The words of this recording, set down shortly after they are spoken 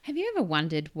you ever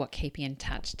wondered what keeping in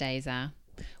touch days are?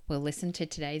 Well, listen to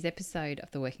today's episode of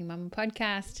the Working Mama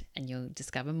podcast and you'll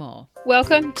discover more.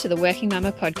 Welcome to the Working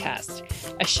Mama podcast,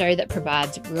 a show that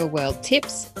provides real-world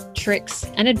tips, tricks,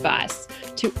 and advice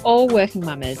to all working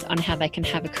mamas on how they can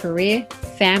have a career,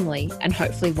 family, and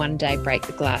hopefully one day break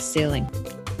the glass ceiling.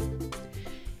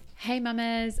 Hey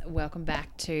mamas, welcome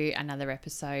back to another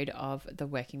episode of the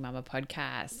Working Mama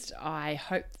podcast. I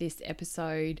hope this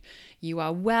episode you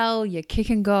are well, you're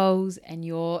kicking goals, and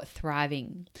you're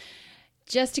thriving.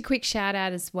 Just a quick shout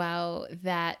out as well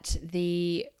that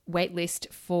the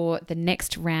waitlist for the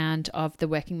next round of the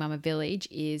Working Mama Village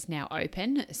is now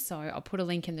open. So I'll put a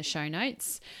link in the show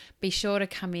notes. Be sure to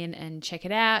come in and check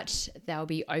it out. They'll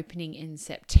be opening in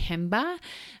September.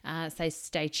 So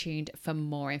stay tuned for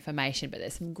more information. But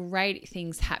there's some great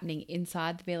things happening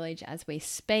inside the village as we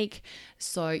speak.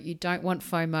 So you don't want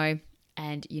FOMO.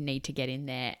 And you need to get in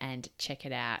there and check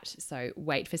it out. So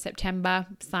wait for September,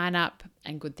 sign up,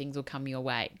 and good things will come your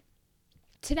way.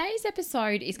 Today's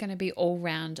episode is going to be all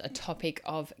around a topic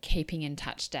of keeping in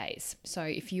touch days. So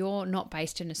if you're not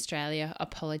based in Australia,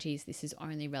 apologies, this is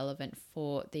only relevant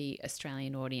for the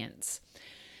Australian audience.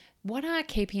 What are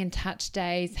keeping in touch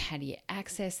days? How do you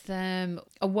access them?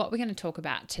 Or what we're going to talk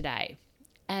about today.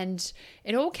 And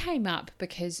it all came up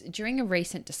because during a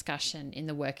recent discussion in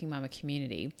the Working Mama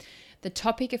community, the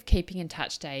topic of keeping in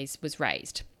touch days was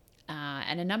raised.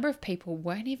 And a number of people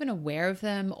weren't even aware of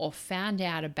them or found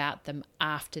out about them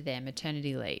after their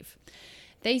maternity leave.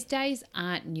 These days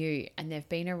aren't new and they've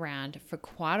been around for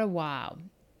quite a while.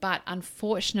 But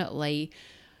unfortunately,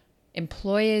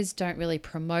 employers don't really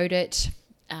promote it.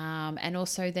 And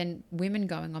also then women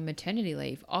going on maternity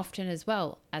leave often as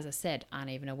well, as I said, aren't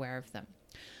even aware of them.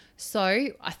 So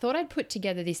I thought I'd put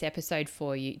together this episode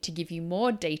for you to give you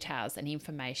more details and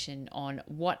information on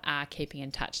what are keeping in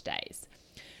touch days.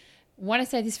 I want to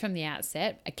say this from the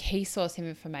outset, a key source of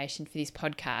information for this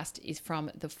podcast is from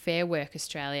the Fair Work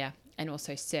Australia and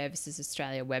also Services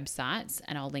Australia websites,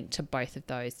 and I'll link to both of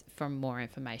those for more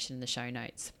information in the show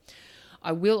notes.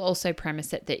 I will also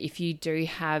premise it that if you do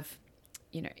have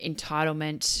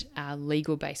entitlement,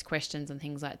 legal-based questions and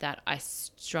things like that, I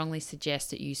strongly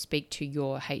suggest that you speak to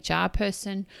your HR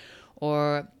person,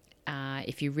 or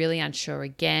if you're really unsure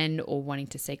again or wanting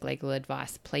to seek legal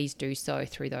advice, please do so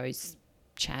through those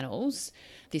channels.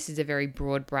 This is a very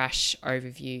broad brush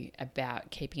overview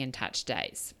about keeping in touch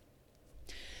days.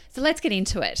 So let's get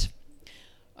into it.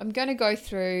 I'm going to go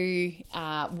through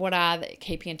what are the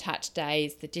keeping in touch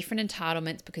days, the different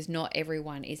entitlements, because not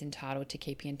everyone is entitled to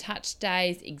keeping in touch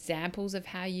days, examples of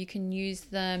how you can use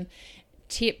them,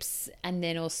 tips, and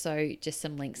then also just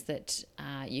some links that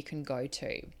you can go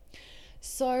to.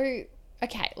 So,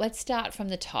 okay, let's start from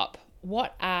the top.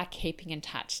 What are keeping in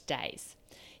touch days?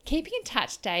 Keeping in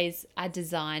touch days are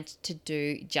designed to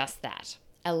do just that,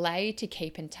 allow you to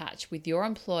keep in touch with your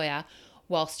employer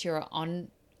whilst you're on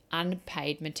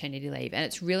unpaid maternity leave. And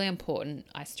it's really important,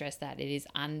 I stress that it is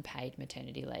unpaid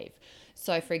maternity leave.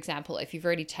 So for example, if you've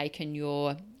already taken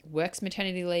your work's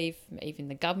maternity leave, even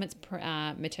the government's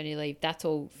maternity leave, that's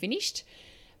all finished,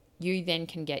 you then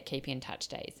can get keeping in touch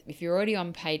days. If you're already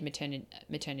on paid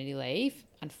maternity leave,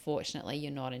 unfortunately,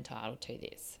 you're not entitled to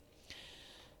this.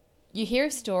 You hear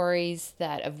of stories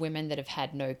of women that have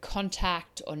had no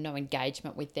contact or no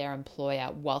engagement with their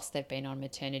employer whilst they've been on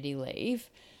maternity leave,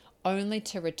 only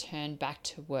to return back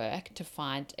to work to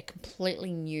find a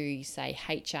completely new, say,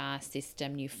 HR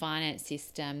system, new finance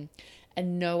system,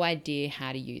 and no idea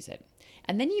how to use it.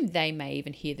 And then they may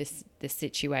even hear the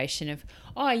situation of,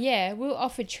 oh yeah, we were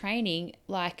offered training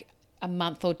like a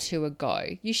month or two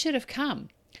ago. You should have come.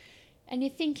 And you're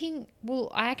thinking,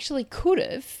 well, I actually could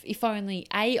have if only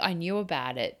I knew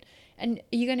about it. And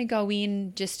you're going to go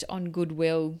in just on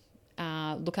goodwill,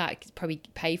 look at, probably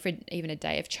pay for even a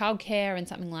day of childcare and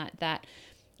something like that,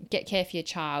 get care for your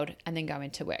child and then go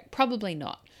into work. Probably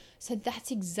not. So that's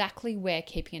exactly where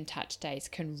keeping in touch days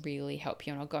can really help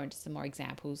you. And I'll go into some more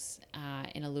examples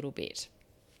in a little bit.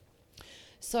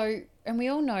 So, and we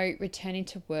all know returning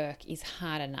to work is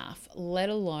hard enough, let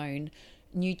alone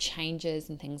new changes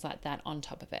and things like that on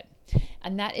top of it.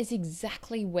 And that is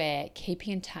exactly where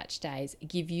keeping in touch days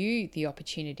give you the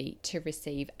opportunity to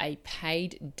receive a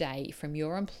paid day from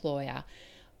your employer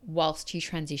whilst you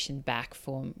transition back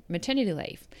from maternity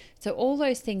leave. So all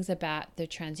those things about the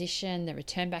transition, the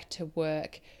return back to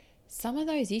work, some of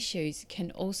those issues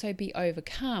can also be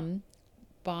overcome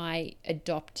by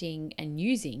adopting and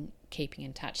using keeping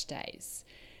in touch days.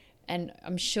 And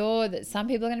I'm sure that some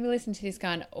people are going to be listening to this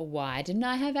going, oh, why didn't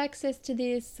I have access to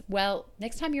this? Well,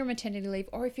 next time you're on maternity leave,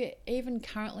 or if you're even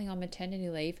currently on maternity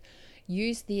leave,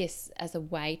 use this as a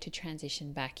way to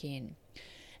transition back in.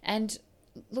 And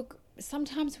look,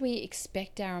 sometimes we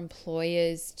expect our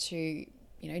employers to,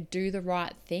 do the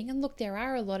right thing. And look, there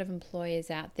are a lot of employers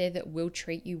out there that will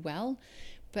treat you well,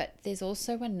 but there's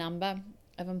also a number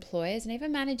of employers and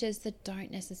even managers that don't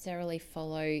necessarily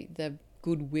follow the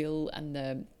goodwill and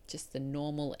the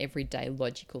normal everyday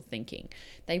logical thinking.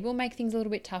 They will make things a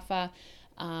little bit tougher.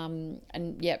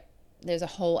 There's a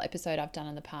whole episode I've done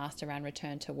in the past around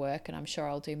return to work, and I'm sure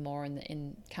I'll do more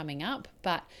in coming up.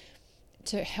 But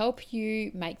to help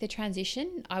you make the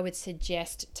transition, I would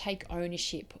suggest take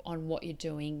ownership on what you're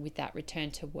doing with that return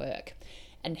to work.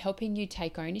 And helping you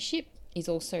take ownership is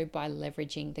also by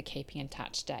leveraging the Keeping in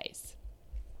Touch days.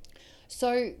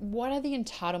 So what are the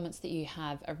entitlements that you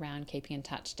have around Keeping in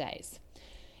Touch days?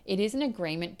 It is an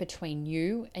agreement between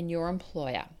you and your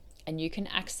employer, and you can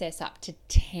access up to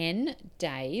 10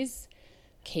 days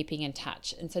keeping in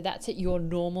touch. And so that's at your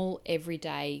normal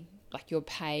everyday, like your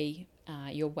pay,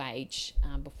 your wage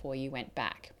before you went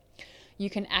back. You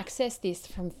can access this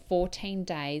from 14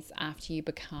 days after you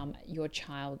become your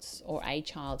child's or a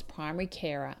child's primary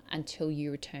carer until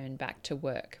you return back to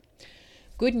work.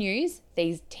 Good news,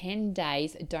 these 10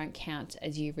 days don't count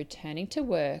as you returning to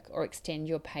work or extend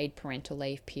your paid parental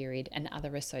leave period and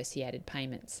other associated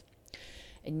payments.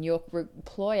 And your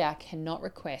employer cannot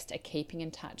request a Keeping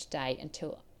in Touch day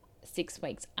until 6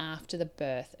 weeks after the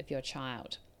birth of your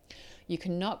child. You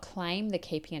cannot claim the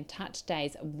Keeping in Touch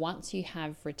days once you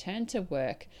have returned to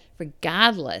work,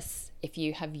 regardless if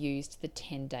you have used the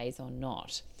 10 days or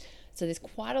not. So there's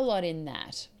quite a lot in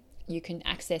that. You can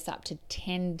access up to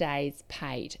 10 days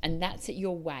paid, and that's at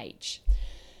your wage.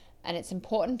 And it's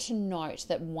important to note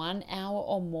that 1 hour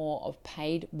or more of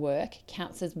paid work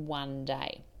counts as 1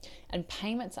 day. And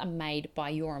payments are made by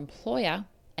your employer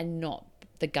and not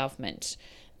the government.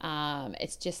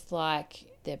 It's just like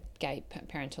the gay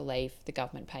parental leave, the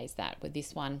government pays that. With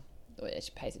this one,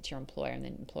 it pays it to your employer and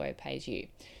then the employer pays you.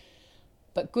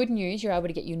 But good news, you're able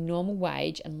to get your normal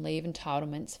wage and leave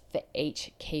entitlements for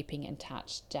each Keeping in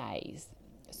Touch days.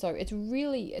 So it's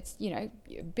a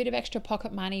bit of extra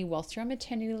pocket money whilst you're on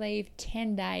maternity leave,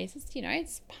 10 days,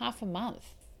 it's half a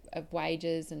month of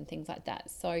wages and things like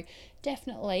that. So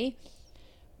definitely,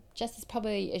 just as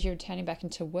probably as you're returning back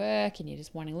into work and you're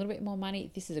just wanting a little bit more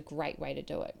money, this is a great way to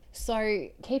do it. So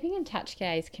Keeping in Touch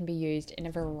days can be used in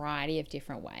a variety of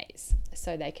different ways.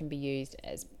 So they can be used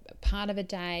as part of a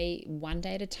day, 1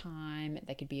 day at a time.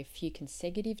 They could be a few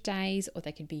consecutive days, or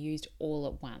they could be used all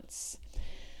at once.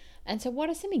 And so what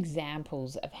are some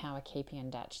examples of how a Keeping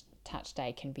in Touch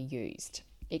day can be used?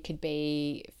 It could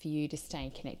be for you to stay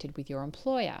connected with your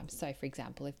employer. So for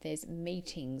example, if there's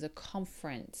meetings, a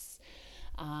conference,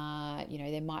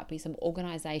 there might be some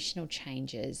organisational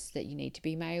changes that you need to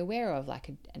be made aware of, like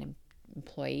an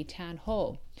employee town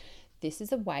hall. This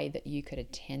is a way that you could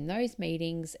attend those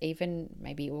meetings, even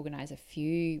maybe organise a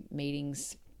few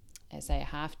meetings, say a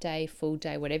half day, full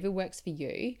day, whatever works for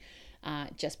you,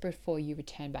 just before you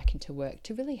return back into work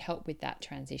to really help with that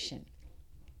transition.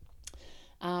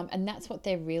 And that's what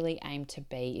they're really aimed to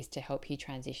be, is to help you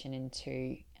transition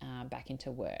back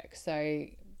into work. So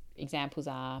examples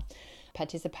are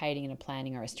participating in a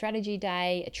planning or a strategy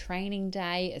day, a training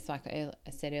day. It's like I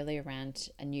said earlier, around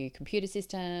a new computer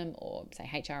system or say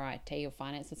HRIT or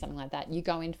finance or something like that. You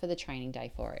go in for the training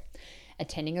day for it.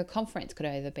 Attending a conference could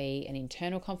either be an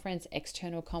internal conference,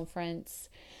 external conference,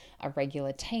 a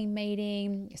regular team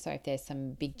meeting. So if there's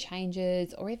some big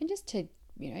changes, or even just to,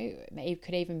 it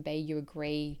could even be you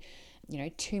agree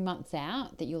 2 months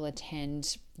out that you'll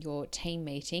attend your team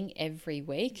meeting every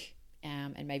week.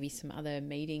 And maybe some other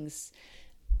meetings,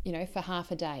 for half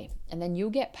a day. And then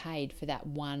you'll get paid for that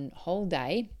one whole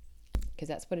day, because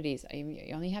that's what it is.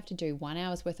 You only have to do 1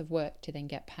 hour's worth of work to then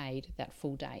get paid that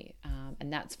full day.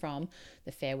 And that's from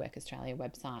the Fair Work Australia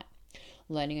website.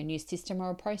 Learning a new system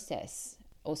or a process.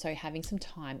 Also having some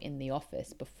time in the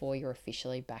office before you're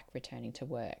officially back returning to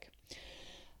work.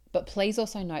 But please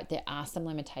also note there are some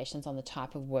limitations on the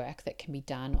type of work that can be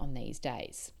done on these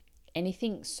days.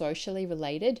 Anything socially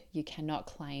related, you cannot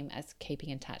claim as Keeping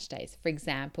in Touch days. For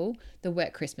example, the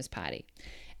work Christmas party.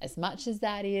 As much as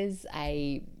that is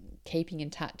a keeping in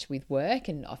touch with work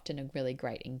and often a really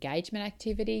great engagement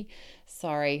activity,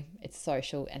 sorry, it's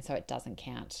social and so it doesn't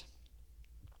count.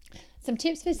 Some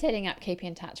tips for setting up Keeping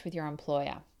in Touch with your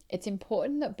employer. It's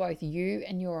important that both you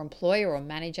and your employer or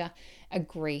manager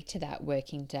agree to that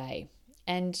working day.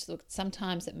 And look,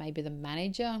 sometimes it may be the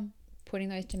manager putting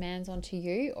those demands onto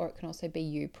you, or it can also be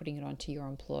you putting it onto your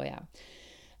employer.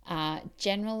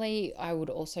 Generally, I would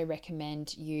also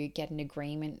recommend you get an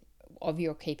agreement of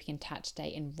your keeping in touch day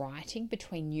in writing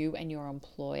between you and your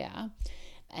employer,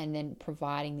 and then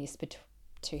providing this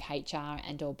to HR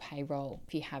and or payroll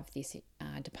if you have this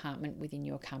department within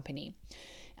your company.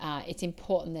 It's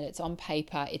important that it's on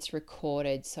paper, it's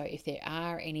recorded. So if there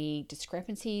are any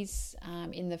discrepancies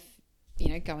in the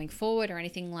going forward or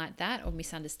anything like that, or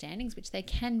misunderstandings, which there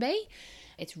can be,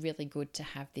 it's really good to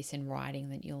have this in writing,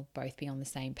 that you'll both be on the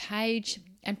same page,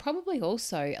 and probably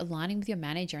also aligning with your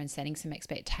manager and setting some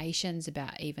expectations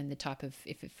about even the type of,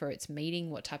 for its meeting,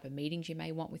 what type of meetings you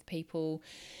may want with people,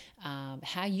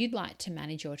 how you'd like to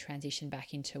manage your transition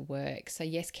back into work. So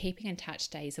yes, keeping in touch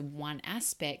days are one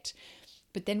aspect,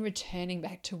 but then returning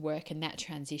back to work and that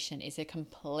transition is a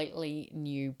completely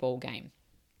new ballgame.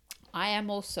 I am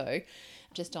also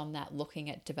just on that looking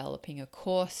at developing a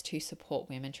course to support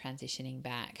women transitioning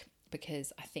back,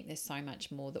 because I think there's so much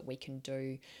more that we can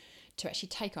do to actually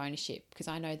take ownership. Because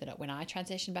I know that when I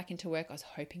transitioned back into work, I was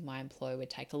hoping my employer would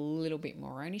take a little bit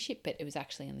more ownership, but it was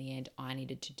actually in the end I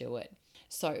needed to do it.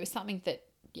 So it was something that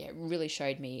really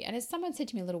showed me. And as someone said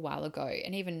to me a little while ago,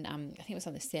 and even I think it was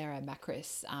on the Sarah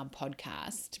Macris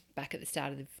podcast back at the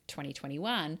start of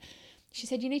 2021, she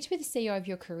said, you need to be the CEO of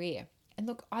your career. And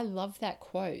look, I love that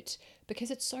quote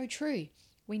because it's so true.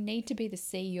 We need to be the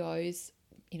CEOs,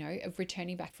 of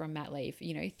returning back from mat leave.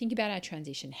 Think about our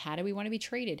transition. How do we want to be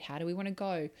treated? How do we want to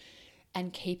go?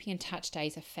 And keeping in touch day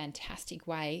is a fantastic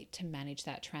way to manage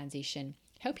that transition.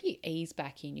 Help you ease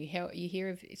back in. You hear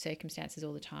of circumstances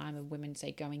all the time of women,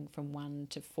 say, going from 1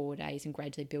 to 4 days and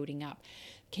gradually building up.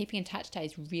 Keeping in touch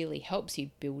days really helps you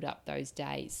build up those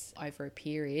days over a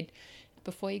period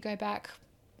before you go back,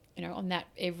 on that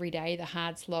every day, the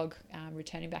hard slog,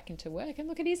 returning back into work. And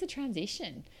look, it is a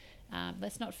transition.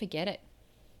 Let's not forget it.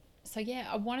 So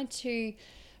I wanted to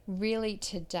really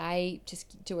today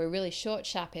just do a really short,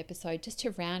 sharp episode just to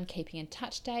round keeping in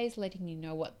touch days, letting you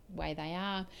know what way they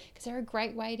are, because they're a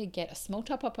great way to get a small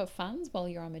top up of funds while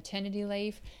you're on maternity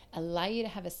leave, allow you to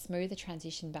have a smoother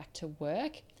transition back to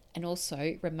work, and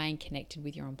also remain connected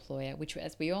with your employer, which,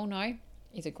 as we all know,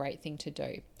 is a great thing to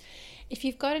do. If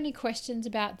you've got any questions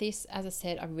about this, as I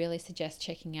said, I really suggest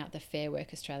checking out the Fair Work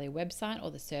Australia website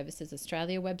or the Services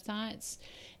Australia websites.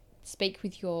 Speak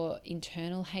with your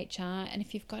internal HR, and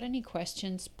if you've got any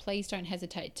questions, please don't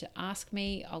hesitate to ask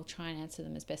me. I'll try and answer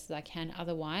them as best as I can.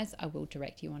 Otherwise, I will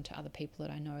direct you on to other people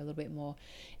that I know are a little bit more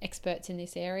experts in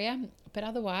this area. But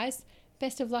otherwise,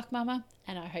 best of luck, Mama,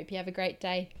 and I hope you have a great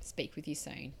day. Speak with you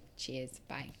soon. Cheers.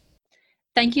 Bye.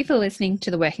 Thank you for listening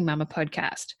to the Working Mama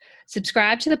podcast.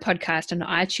 Subscribe to the podcast on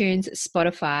iTunes,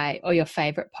 Spotify, or your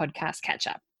favorite podcast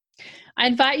catcher. I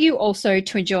invite you also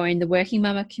to join the Working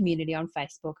Mama community on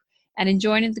Facebook and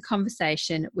join in the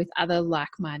conversation with other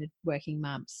like-minded working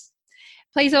mums.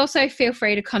 Please also feel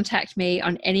free to contact me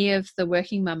on any of the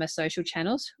Working Mama social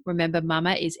channels. Remember,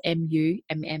 Mama is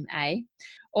MUMMA,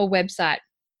 or website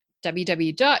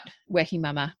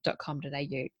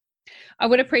www.workingmama.com.au. I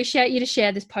would appreciate you to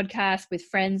share this podcast with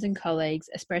friends and colleagues,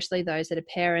 especially those that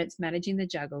are parents managing the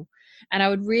juggle. And I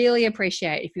would really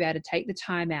appreciate if you had to take the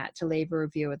time out to leave a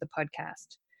review of the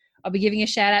podcast. I'll be giving a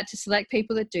shout out to select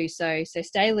people that do so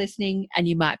stay listening and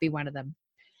you might be one of them.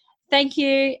 Thank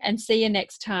you and see you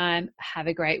next time. Have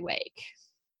a great week.